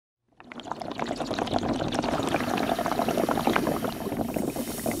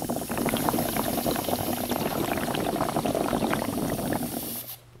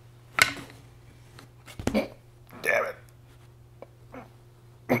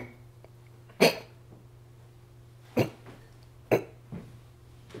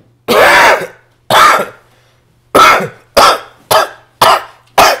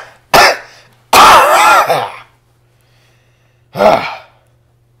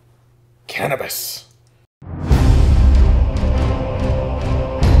cannabis.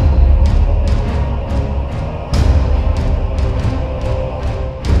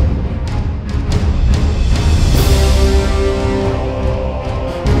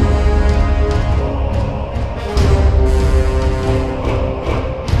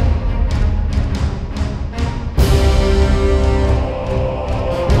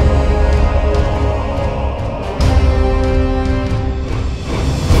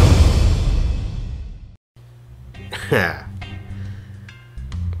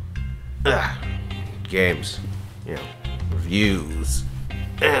 Games, you know, reviews,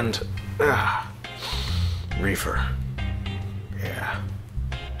 and reefer. Yeah.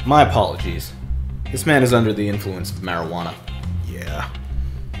 My apologies. This man is under the influence of marijuana. Yeah.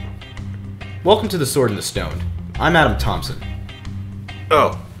 Welcome to The Sword and the Stoned. I'm Adam Thompson.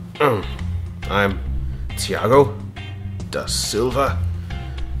 Oh, I'm Tiago da Silva.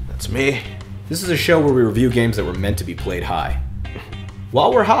 That's me. This is a show where we review games that were meant to be played high.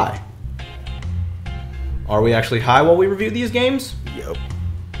 While we're high. Are we actually high while we review these games? Yup.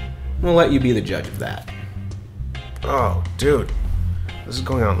 We'll let you be the judge of that. Oh, dude. This is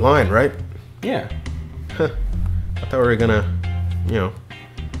going online, right? Yeah. I thought we were gonna, you know,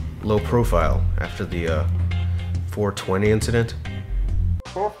 low profile after the 420 incident.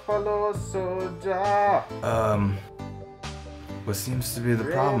 Buffalo soldier. What seems to be the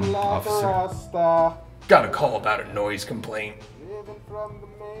problem, Like a officer? Rasta, Got a call about a noise complaint. living from the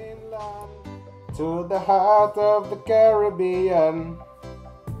mainland to the heart of the Caribbean.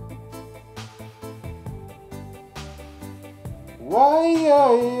 Why,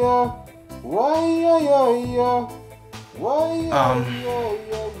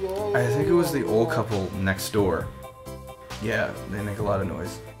 I think it was the old couple next door. Yeah, they make a lot of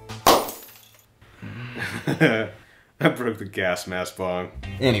noise. I broke the gas mask bong.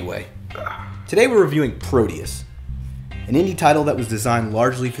 Anyway, today we're reviewing Proteus, an indie title that was designed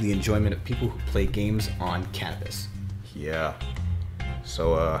largely for the enjoyment of people who play games on cannabis. Yeah.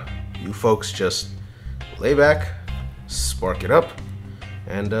 So, you folks just lay back, spark it up,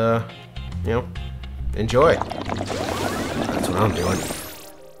 and, you know, enjoy. That's what I'm doing.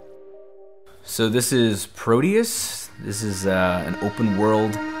 So this is Proteus. This is an open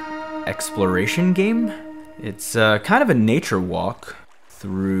world exploration game. It's kind of a nature walk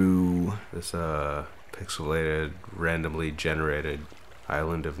through This, pixelated, randomly generated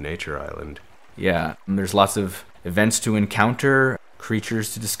island of Nature Island. Yeah, there's lots of events to encounter,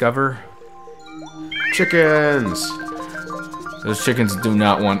 creatures to discover. Chickens! Those chickens do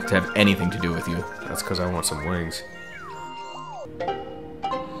not want to have anything to do with you. That's because I want some wings.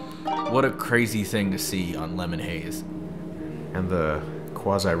 What a crazy thing to see on Lemon Haze. And the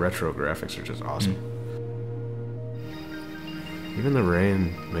quasi-retro graphics are just awesome. Even the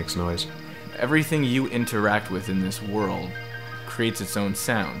rain makes noise. Everything you interact with in this world creates its own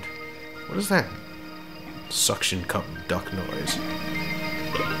sound. What is that? Suction cup duck noise.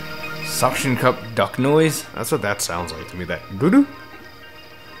 Suction cup duck noise? That's what that sounds like to me, that doo-doo.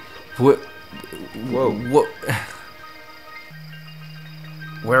 What? Whoa. What?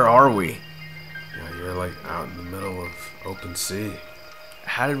 Where are we? Yeah, you're like out in the middle of open sea.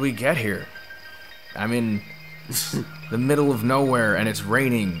 How did we get here? I'm in the middle of nowhere and it's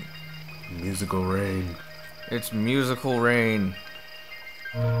raining. Musical rain. It's musical rain.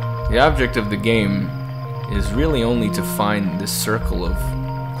 The object of the game is really only to find this circle of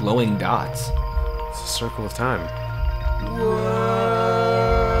glowing dots. It's a circle of time.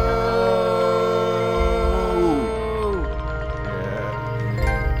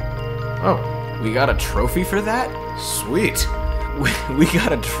 Yeah. Oh, We got a trophy for that? sweet. We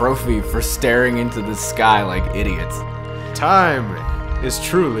got a trophy for staring into the sky like idiots. Time is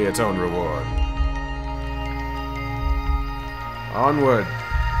truly its own reward. Onward.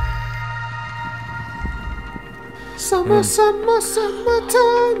 Summer, summer,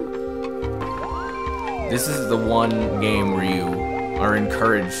 summertime. This is the one game where you are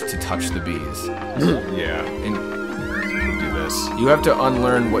encouraged to touch the bees. Yeah, And do this. you have to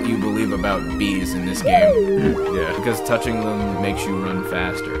unlearn what you believe about bees in this game. Yeah. Because touching them makes you run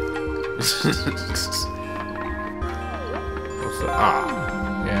faster. What's the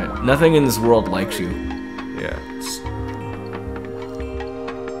Yeah, nothing in this world likes you. Yeah.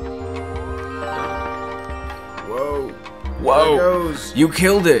 Whoa. Whoa! There it goes. You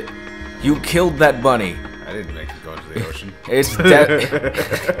killed it! You killed that bunny. I didn't make it go into the ocean. It's death.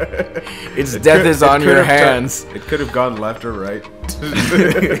 Its death is on your hands. It could have gone left or right.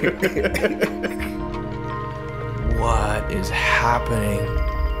 What is happening?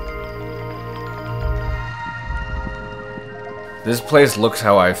 This place looks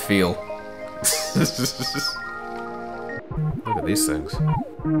how I feel. Look at these things.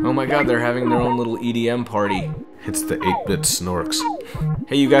 Oh my god, they're having their own little EDM party. It's the 8-bit Snorks.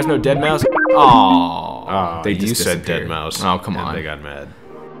 Hey, you guys know Deadmau5? Aww. They just you said disappeared. Deadmau5. Oh, come and on. They got mad.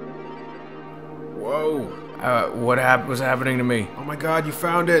 Whoa. What was happening to me? Oh my god, you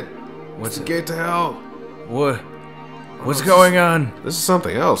found it! What's the gate to hell? What? What's going on? This is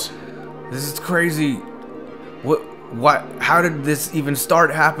something else. This is crazy. What? How did this even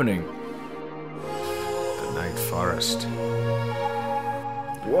start happening? The Night Forest.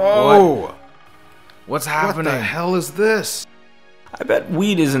 Whoa! What's happening? What the hell is this? I bet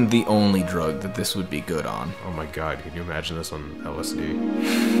weed isn't the only drug that this would be good on. Oh my god, can you imagine this on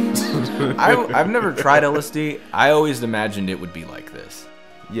LSD? I've never tried LSD. I always imagined it would be like this.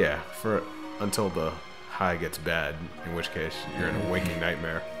 Yeah, until the high gets bad, in which case you're in a waking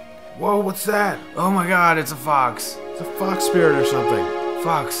nightmare. Whoa, what's that? Oh my god, it's a fox. It's a fox spirit or something.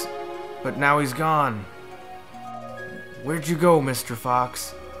 Fox. But now he's gone. Where'd you go, Mr.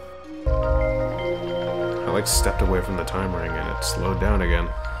 Fox? I like stepped away from the time ring and it slowed down again.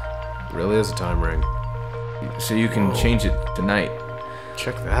 It really is a time ring. So you can change it tonight.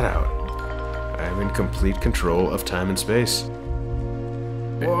 Check that out. I am in complete control of time and space.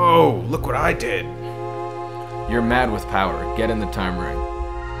 Whoa, look what I did. You're mad with power. Get in the time ring.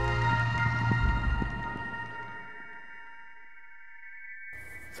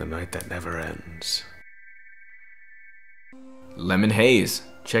 The night that never ends. Lemon haze.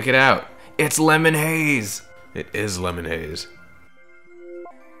 Check it out. It's lemon haze. It is lemon haze.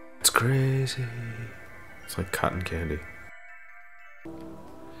 It's crazy. It's like cotton candy.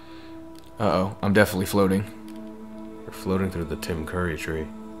 Uh-oh, I'm definitely floating. You're floating through the Tim Curry tree.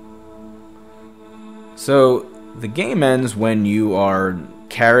 So, the game ends when you are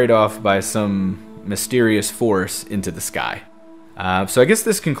carried off by some mysterious force into the sky. So I guess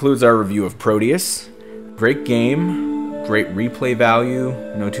this concludes our review of Proteus. Great game, great replay value,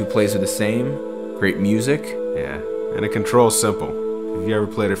 no two plays are the same, great music. Yeah, and it controls simple. If you ever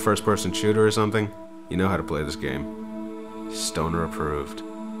played a first-person shooter or something, you know how to play this game. Stoner approved.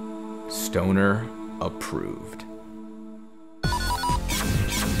 Stoner approved.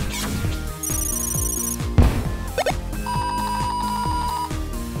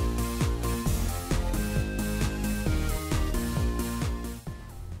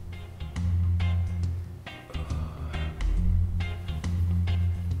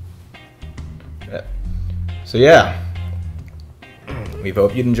 So yeah, we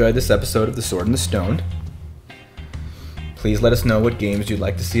hope you enjoyed this episode of The Sword and the Stone. Please let us know what games you'd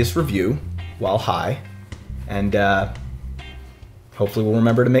like to see us review while high, and hopefully we'll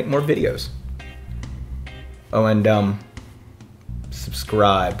remember to make more videos. Oh, and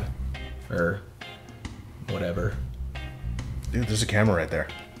subscribe, or whatever. Dude, there's a camera right there.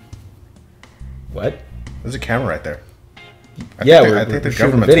 What? There's a camera right there. I think the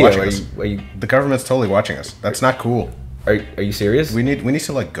government's watching us. The government's totally watching us. That's not cool. Are you serious? We need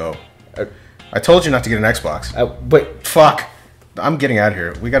to like go. I told you not to get an Xbox. Wait. Fuck. I'm getting out of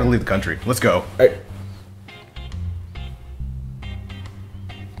here. We gotta leave the country. Let's go.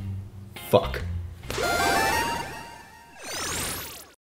 Fuck.